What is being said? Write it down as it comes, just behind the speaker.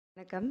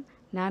வணக்கம்.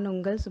 நான்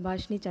உங்கள்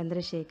சுபாஷினி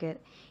சந்திரசேகர்.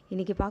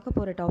 இன்றைக்கி பார்க்க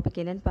போகிற டாபிக்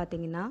என்னென்னு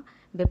பார்த்தீங்கன்னா,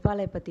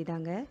 வெப்பாலை பற்றி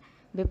தாங்க.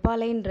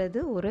 வெப்பாலைன்றது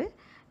ஒரு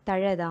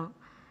தழை தான்.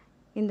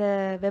 இந்த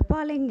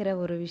வெப்பாலைங்கிற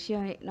ஒரு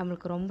விஷயம்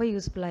நம்மளுக்கு ரொம்ப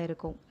யூஸ்ஃபுல்லாக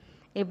இருக்கும்.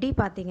 எப்படி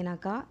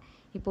பார்த்தீங்கன்னாக்கா,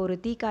 இப்போ ஒரு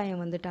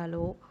தீக்காயம்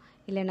வந்துட்டாலோ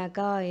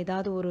இல்லைனாக்கா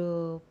ஏதாவது ஒரு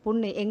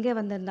புண்ணு எங்கே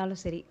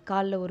வந்திருந்தாலும் சரி,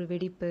 காலில் ஒரு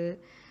வெடிப்பு,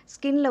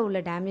 ஸ்கின்னில் உள்ள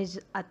டேமேஜ்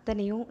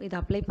அத்தனையும் இதை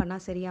அப்ளை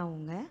பண்ணால்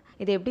சரியாகுங்க.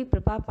 இதை எப்படி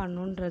ப்ரிப்பேர்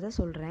பண்ணணுன்றதை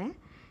சொல்கிறேன்.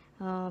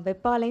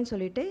 வெப்பாலைன்னு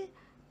சொல்லிட்டு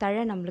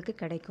தழை நம்மளுக்கு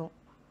கிடைக்கும்.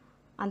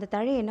 அந்த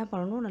தழையை என்ன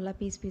பண்ணணும், நல்லா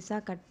பீஸாக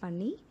கட்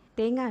பண்ணி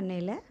தேங்காய்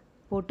எண்ணெயில்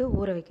போட்டு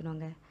ஊற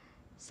வைக்கணுங்க.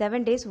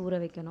 7 days ஊற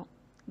வைக்கணும்.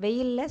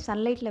 வெயிலில்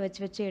சன்லைட்டில்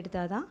வச்சு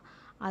எடுத்தால் தான்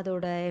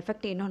அதோட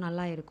எஃபெக்ட் இன்னும்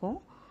நல்லா இருக்கும்.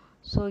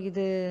 ஸோ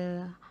இது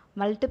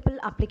மல்டிபிள்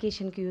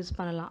அப்ளிகேஷனுக்கு யூஸ்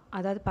பண்ணலாம்.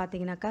 அதாவது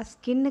பார்த்தீங்கன்னாக்கா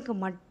ஸ்கின்னுக்கு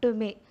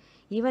மட்டுமே,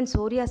 ஈவன்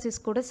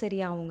சோரியாசிஸ் கூட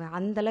சரியாகுங்க.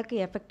 அந்தளவுக்கு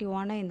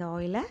எஃபெக்டிவான இந்த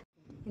ஆயிலை.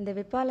 இந்த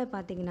வெப்பாலை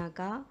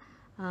பார்த்தீங்கன்னாக்கா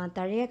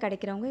தழையாக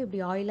கிடைக்கிறவங்க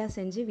இப்படி ஆயிலாக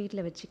செஞ்சு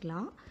வீட்டில்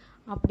வச்சுக்கலாம்.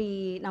 அப்படி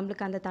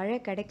நம்மளுக்கு அந்த தழை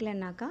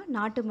கிடைக்கலன்னாக்கா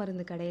நாட்டு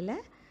மருந்து கடையில்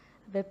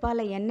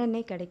வெப்பாலை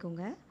எண்ணெய்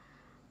கிடைக்குங்க.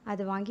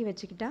 அது வாங்கி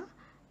வச்சுக்கிட்டா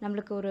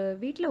நம்மளுக்கு ஒரு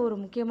வீட்டில் ஒரு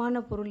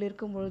முக்கியமான பொருள்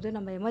இருக்கும்பொழுது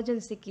நம்ம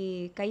எமர்ஜென்சிக்கு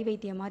கை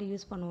வைத்தியம் மாதிரி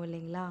யூஸ் பண்ணுவோம்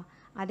இல்லைங்களா,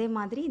 அதே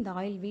மாதிரி இந்த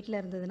ஆயில் வீட்டில்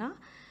இருந்ததுன்னா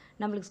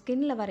நம்மளுக்கு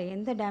ஸ்கின்னில் வர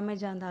எந்த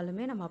டேமேஜாக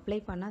இருந்தாலுமே நம்ம அப்ளை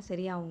பண்ணால்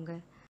சரியாகுங்க.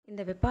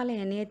 இந்த வெப்பாலை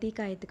எண்ணெயை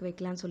தீக்காயத்துக்கு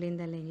வைக்கலான்னு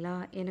சொல்லியிருந்தேன் இல்லைங்களா.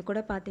 எனக்கு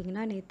கூட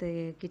பார்த்தீங்கன்னா நேற்று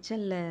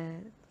கிச்சனில்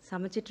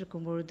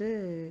சமைச்சிட்ருக்கும்பொழுது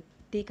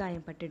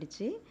தீக்காயம்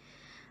பட்டுடுச்சு.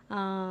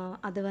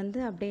 அது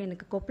அப்படியே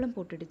எனக்கு கொப்பளம்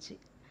போட்டுடுச்சு.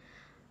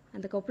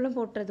 அந்த கொப்பளம்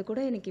போட்டுறது கூட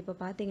எனக்கு இப்போ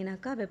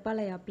பார்த்தீங்கன்னாக்கா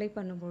வெப்பாலை அப்ளை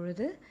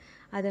பண்ணும்பொழுது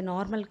அது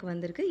நார்மலுக்கு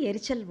வந்திருக்கு.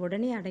 எரிச்சல்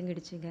உடனே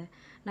அடங்கிடுச்சுங்க.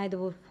 நான் இது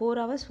ஒரு 4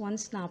 hours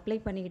ஒன்ஸ் நான் அப்ளை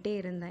பண்ணிக்கிட்டே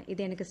இருந்தேன்.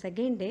 இது எனக்கு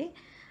செகண்ட் டே.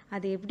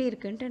 அது எப்படி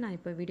இருக்குன்ட்டு நான்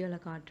இப்போ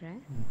வீடியோவில் காட்டுறேன்.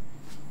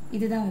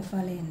 இதுதான்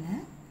வெப்பாலை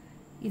எண்ணெய்.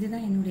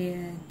 இதுதான் என்னுடைய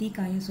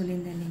தீக்காயம்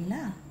சொல்லியிருந்தேன்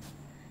இல்லைங்களா.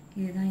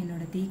 இதுதான்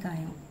என்னோடய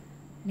தீக்காயம்.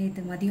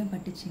 நேற்று மதியம்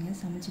பட்டுச்சுங்க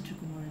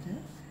சமைச்சிட்ருக்கும்பொழுது.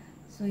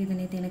 ஸோ இது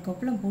நேற்று எனக்கு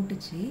கொப்பளம்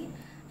போட்டுச்சு.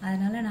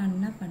 அதனால் நான்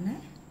என்ன பண்ணேன்,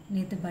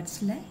 நேற்று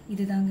பட்ஸில்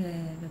இதுதாங்க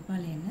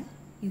வெப்பாலை எண்ணெய்,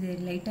 இது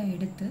லைட்டாக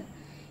எடுத்து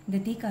இந்த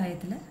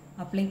தீக்காயத்தில்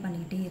அப்ளை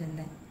பண்ணிக்கிட்டே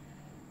இருந்தேன்.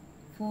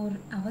 4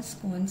 hours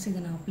ஒன்ஸ் இதை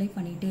நான் அப்ளை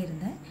பண்ணிகிட்டே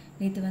இருந்தேன்.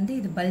 நேற்று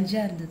இது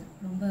பல்ஜாக இருந்தது,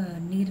 ரொம்ப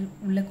நீர்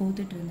உள்ளே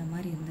கோத்துட்டு இருந்த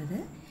மாதிரி இருந்தது.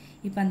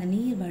 இப்போ அந்த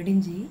நீர்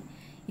வடிஞ்சு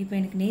இப்போ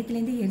எனக்கு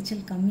நேற்றுலேருந்தே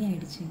எரிச்சல்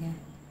கம்மியாகிடுச்சுங்க.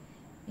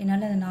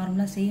 என்னால் அதை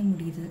நார்மலாக செய்ய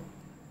முடியுது.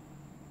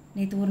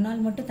 நேற்று ஒரு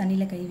நாள் மட்டும்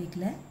தண்ணியில் கை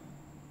வைக்கல,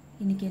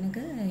 இன்றைக்கி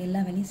எனக்கு எல்லா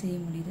வேலையும் செய்ய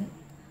முடியுது.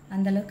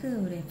 அந்தளவுக்கு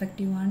ஒரு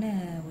எஃபெக்டிவான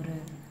ஒரு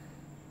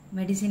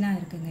மெடிசினாக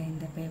இருக்குங்க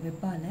இந்த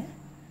வெப்பாலை.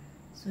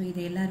 ஸோ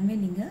இதை எல்லாருமே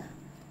நீங்கள்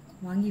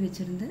வாங்கி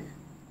வச்சுருந்து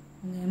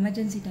உங்கள்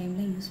எமர்ஜென்சி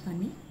டைமில் யூஸ்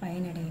பண்ணி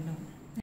பயனடையணும்.